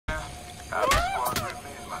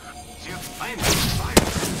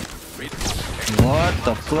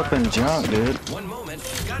the flipping junk, dude?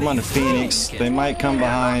 Come on to Phoenix. They might come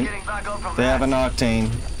behind. They have an octane.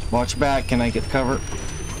 Watch back. Can I get cover?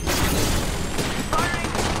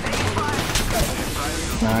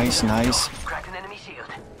 Nice, nice. Cracked an enemy shield.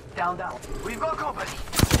 Down, down. We've got company.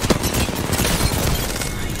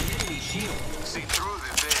 Enemy shield. See through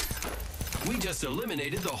this day. We just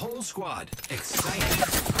eliminated the whole squad. Exciting.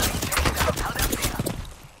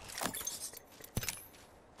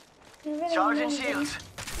 Charging shields.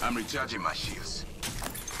 I'm recharging my shields.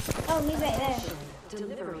 Oh, he's right there.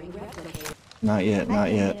 Delivering replicator. Not yet,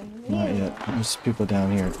 not yet. Not yet. There's people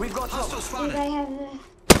down here. We've got Hostile Dude, spotted. I have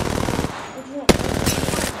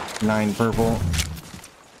the... 9 purple.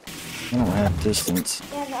 I don't have distance.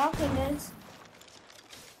 Yeah, the Alpine does.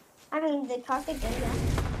 I mean, the cockpit does, yeah.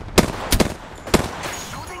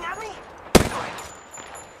 shooting at me.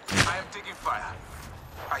 I am taking fire.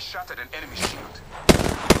 I shot at an enemy shield.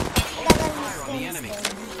 Fire on the enemy.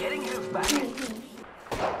 Getting heals back.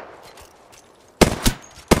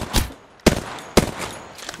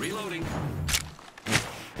 Reloading.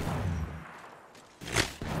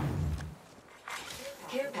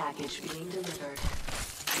 Care package being delivered.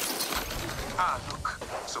 Ah, look.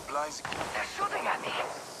 Supplies. They're shooting at me.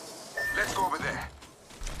 Let's go over there.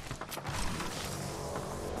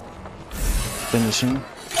 Finishing.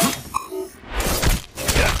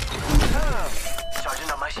 Charging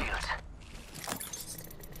on my shields.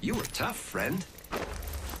 You were tough, friend.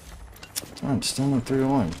 I'm still in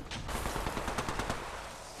 301.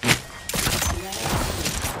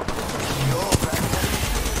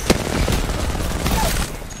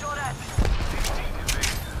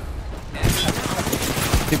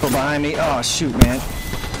 People behind me. Oh, shoot, man.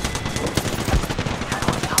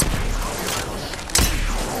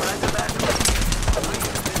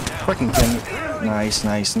 Freaking thing. Nice,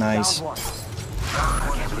 nice, nice.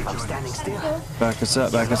 I'm standing still. Back us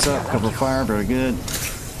up, back us up. Cover fire, very good.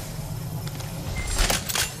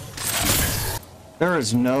 There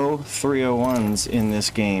is no 301s in this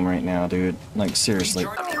game right now, dude. Like, seriously.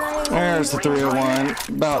 There's the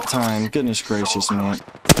 301. About time. Goodness gracious, man.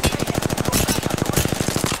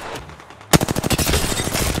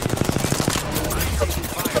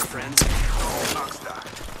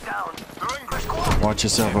 Watch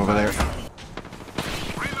yourself over there.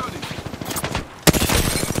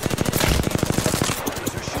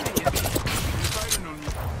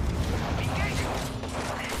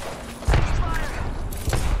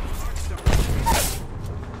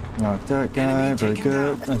 Knock that guy, very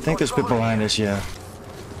good. I think there's people behind us, yeah.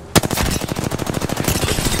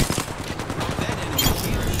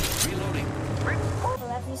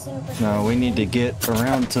 No, we need to get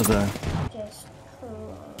around to the... Just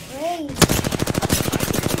crazy.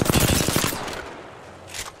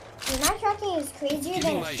 Dude, my tracking is crazier Giving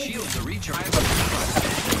than my a shields a recharge.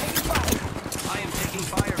 I am taking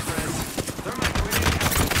fire, friends. Thermite grenade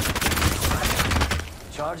out.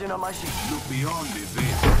 Charging on my shields. Look beyond the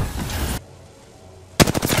veil.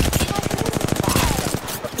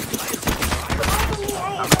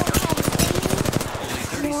 Only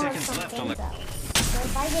 30 seconds left on the... So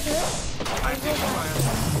if I get hurt, I go down.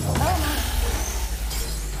 Oh my.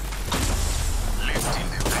 Lifting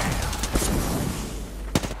the veil.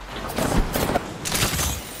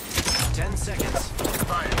 10 seconds.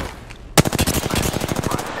 Fire.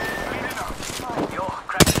 Yo,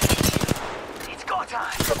 crack. It's go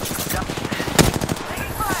time. Yep.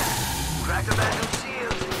 Taking fire. Crack the bad new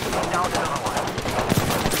shield. Down another one.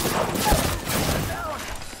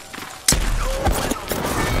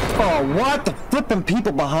 Oh, what? The flipping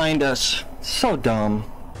people behind us. So dumb.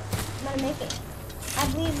 I'm gonna make it. I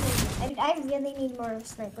believe in I really need more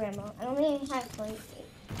sniper ammo. I only have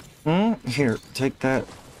 28. Here, take that.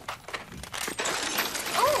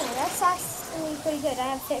 Oh, that's actually pretty good.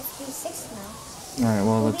 I have 56 now. Alright,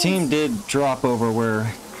 well, the team did drop over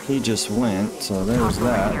where he just went, so there's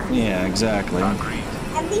that. Yeah, exactly.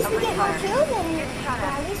 At least we get more kills and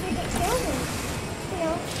at least we get kills and, you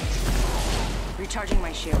know. Recharging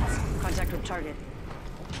my shields. Contact with target.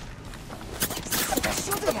 They're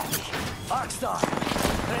shooting at me. Arcstar.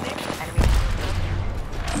 Enemy.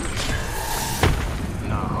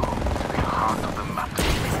 Now, the heart of the matter.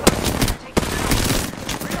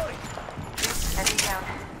 Reloading. Enemy down.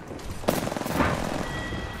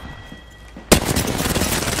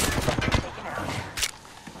 Taken out.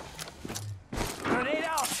 Grenade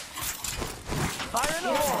out. Fire in the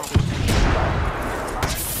hole.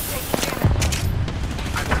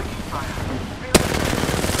 I'm taking fire.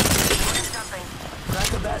 Crack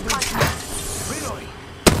the bad news. Reloading.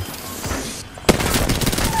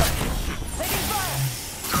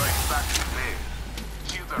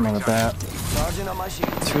 Another bat. Charging on my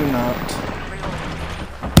shield. 2 knocked. Reloading.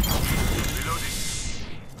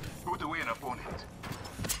 Put away an opponent.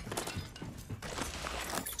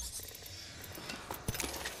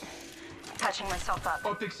 Patching myself up.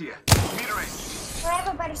 Optics here. Meter range. I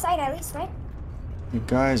have a better sight at least, right? The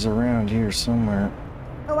guy's around here somewhere.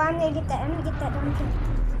 Oh, I'm gonna get that. I'm gonna get that. I'm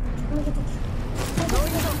gonna get that.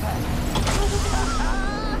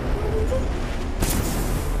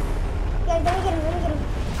 Yeah, let me get him. Let me get him.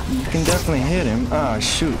 You can definitely hit him. Ah,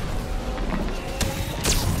 shoot.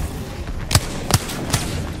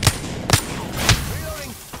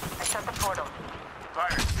 Reloading. I set the portal.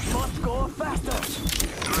 Fire. Must go faster.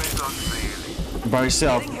 Raise on sail. By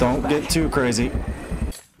yourself. Don't get too crazy.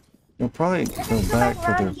 They'll probably go back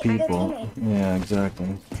for their people. Yeah,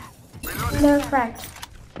 exactly. They're cracked.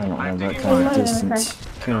 I don't have that kind of distance.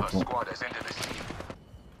 Careful. Squad has entered the city.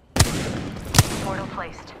 Portal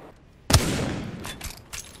placed.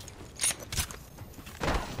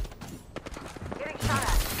 Getting shot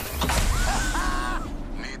at.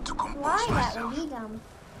 Need to compose Why that myself. would be dumb?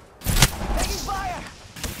 Taking fire.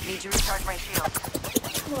 Need to recharge my shield.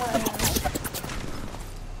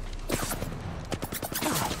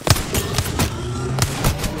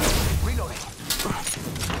 Reloading.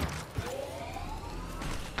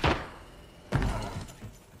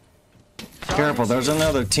 Careful, there's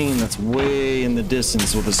another team that's way in the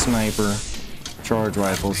distance with a sniper charge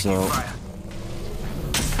rifle, so Fire.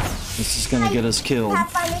 this is gonna get us killed.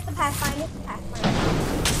 Pathfinder, the Pathfinder, the Pathfinder.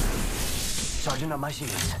 Charging on my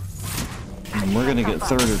shields. And we're gonna get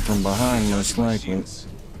thirded from behind most likely.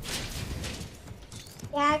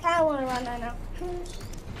 Yeah, I kind of want to run that now.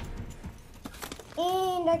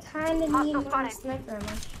 And I kind of need Hostile more spotted. sniper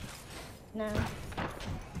ammo. No.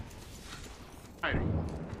 Fire.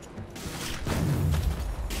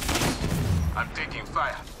 I'm taking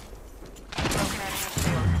fire. Broken enemy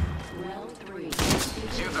shield.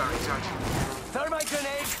 Shields are recharging. Thermite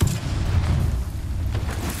grenade.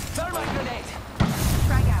 Thermite grenade.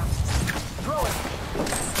 Frag out. Throw it.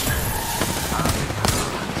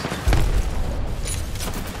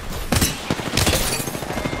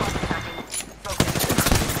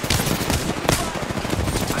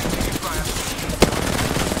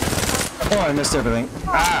 Oh, I missed everything.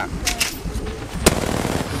 Ah!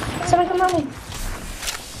 Someone come on me.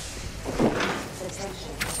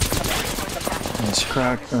 Let's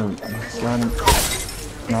crack. Got him.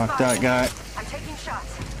 Knock that guy. I'm taking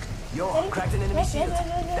shots. Yo, cracked an enemy Yes, shield. yes,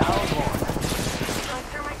 yes, yes, yes. Down one. Throwing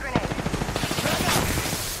thermite grenade.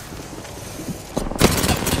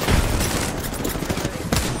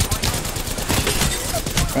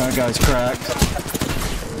 That guy's cracked.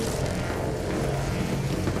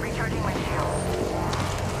 Recharging my shield.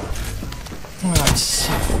 Oh, it's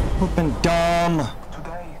so flippin' dumb.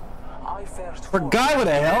 Today, I first For guy would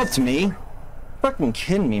have helped me. Fucking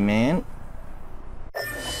kidding me, man.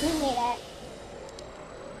 Teammate at.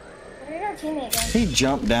 Where did our teammate go? He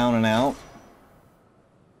jumped down and out.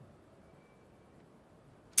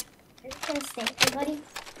 You're just gonna stay there, buddy.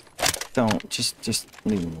 Don't just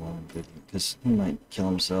leave him alone, because he might kill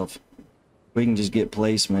himself. We can just get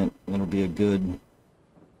placement. It'll be a good.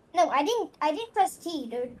 No, I didn't press T,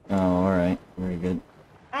 dude. Oh, all right, very good.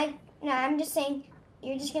 No, I'm just saying,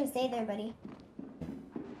 you're just gonna stay there, buddy.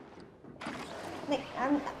 Like,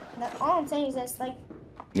 all I'm saying is this, like,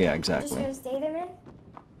 Yeah, you're just exactly. gonna stay there, man?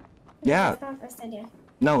 Yeah. That's not the first idea.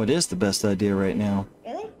 No, it is the best idea right now.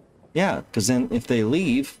 Really? Yeah, because then if they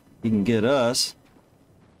leave, you can get us.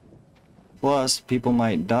 Plus, people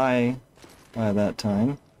might die by that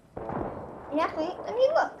time. Exactly. Let me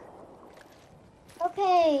look.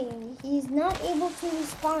 Okay, he's not able to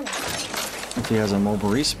respawn. If he has a mobile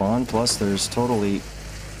respawn, plus there's totally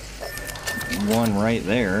one right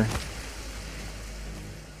there.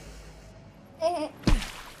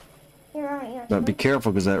 You're on, you're But be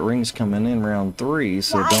careful because that ring's coming in round 3,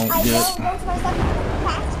 so yeah, don't I get. know, go to my stuff.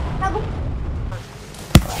 Fast. Now go.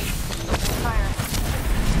 Fire.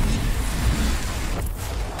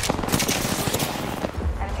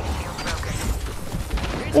 Enemy shield broken.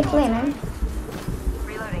 Good play, man.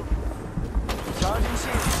 Reloading. Charging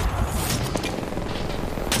shield.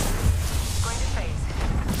 Going to phase.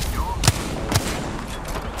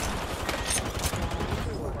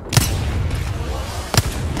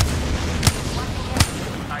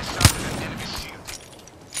 I shot at an enemy shield.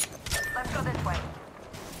 Let's go this way.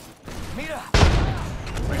 Mira.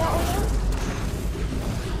 You got one now?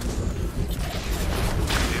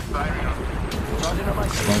 They're firing on me. Charging on my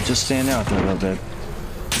shield. Well, just stand out there a little bit.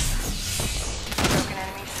 Broken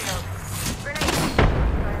enemy shield. Grenade.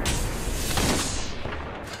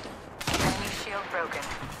 Enemy shield broken.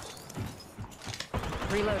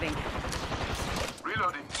 Reloading.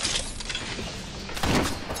 Reloading.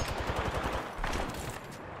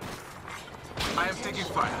 I am taking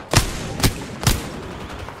fire.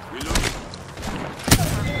 Reloading.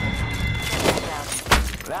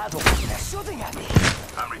 They're shooting at me.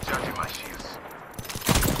 I'm recharging my shields.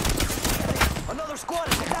 Another squad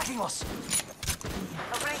is attacking us.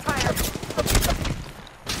 Opening fire.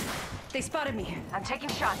 They spotted me. I'm taking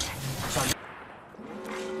shots.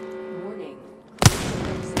 Warning.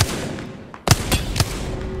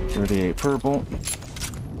 38 purple.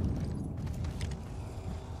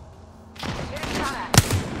 Getting shot at.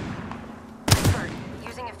 Hurt.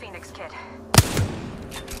 Using a Phoenix kit.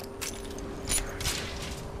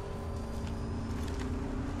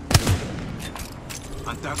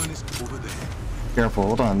 Antagonist over there. Careful,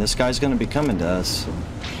 hold on. This guy's gonna be coming to us.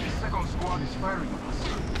 Second squad is firing on us.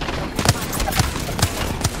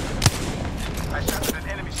 I shattered an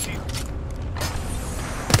enemy shield.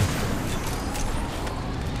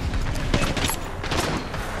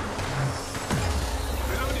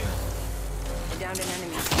 Reloading. Downed an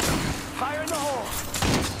enemy. Fire in the hole.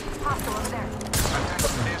 Hostile over there. Attack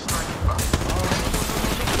airstrike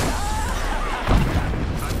box.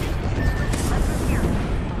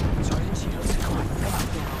 Charging shields. Come on.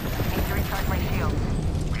 Need to recharge my shield.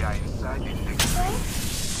 We are inside the next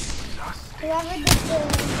just Whoever did the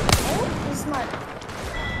is smart.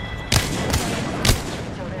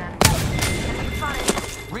 So then. Getting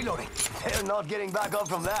spotted. Reloading. They're not getting back up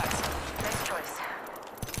from that. Nice choice.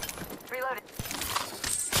 Reloaded.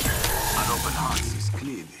 an open heart is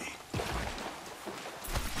clearly.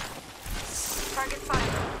 Target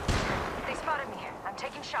spotted. They spotted me. I'm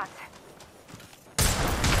taking shots.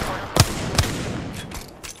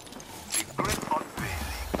 The great unveiling.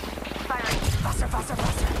 Firing. Faster, faster,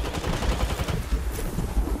 faster.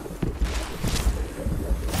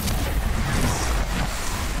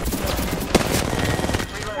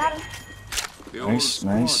 Got him. The Nice, whole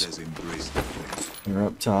squad nice. has embraced the flames. You're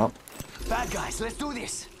up top. Bad guys, let's do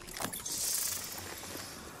this.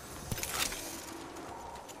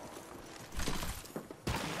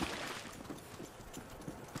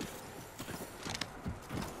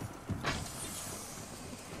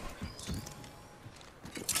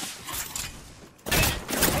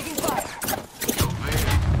 Taking fire.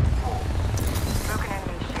 Broken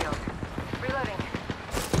enemy shield. Reloading.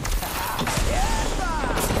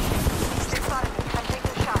 They spotted me. I'm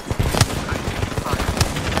taking shots.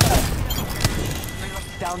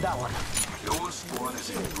 Down that one. The whole squad has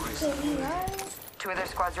embraced So the we flames. are. 2 other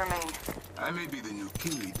squads remain. I may be the new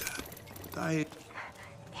kill leader, but I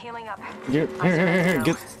Healing up. Here, here.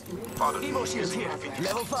 Get. father Emo shields here.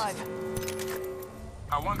 Level 5.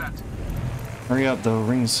 I want that. Hurry up, though.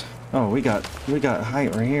 Rings. Oh, we got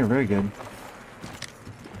height right here. Very good.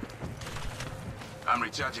 I'm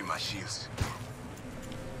recharging my shields.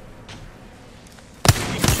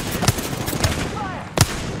 Fire!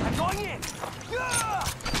 I'm going in. Yeah!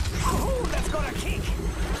 Ooh, that's got a kick.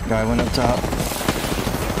 Guy went up top.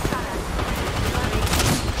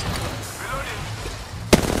 Reloading.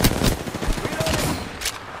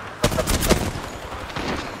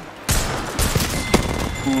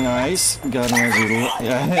 Nice. Got him as he.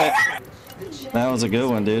 Yeah. That was a good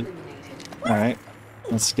one, dude. All right.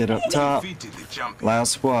 Let's get up top. Defeated the champion.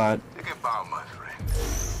 Last squad. Take a bow, my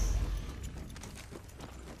friend.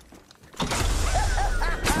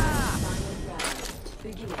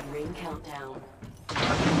 Beginning ring countdown.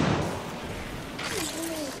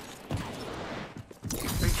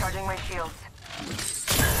 Recharging my shields.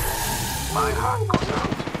 My heart goes out.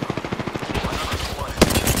 Another squad.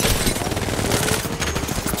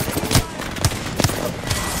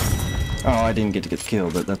 Oh, I didn't get to get the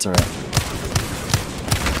kill, but that's all right.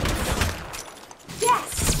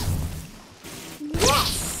 Yes!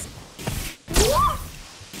 Yes! Yes!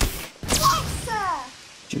 Yes!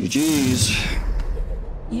 GG's.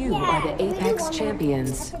 You Yeah, are the let me do Apex one more.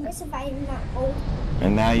 champions. After this, if I'm not old.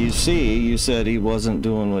 And now you see, you said he wasn't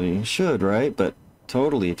doing what he should, right? But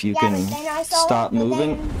totally, if you Yeah, can but then I saw stop it, but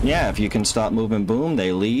moving, then- yeah, if you can stop moving, boom,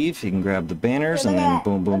 they leave. You can grab the banners and Look at then that.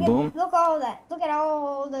 boom, boom, Look boom. at, look all that. Look at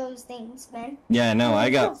all those things, man. Yeah, no, I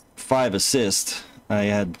got Cool. 5 assists. I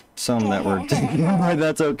had some that were but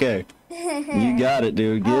that's okay. You got it,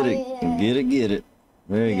 dude. Get Oh, it. yeah. Get it.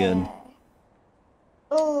 Very good.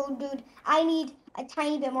 Oh, dude, I need a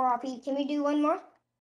tiny bit more RP. Can we do one more?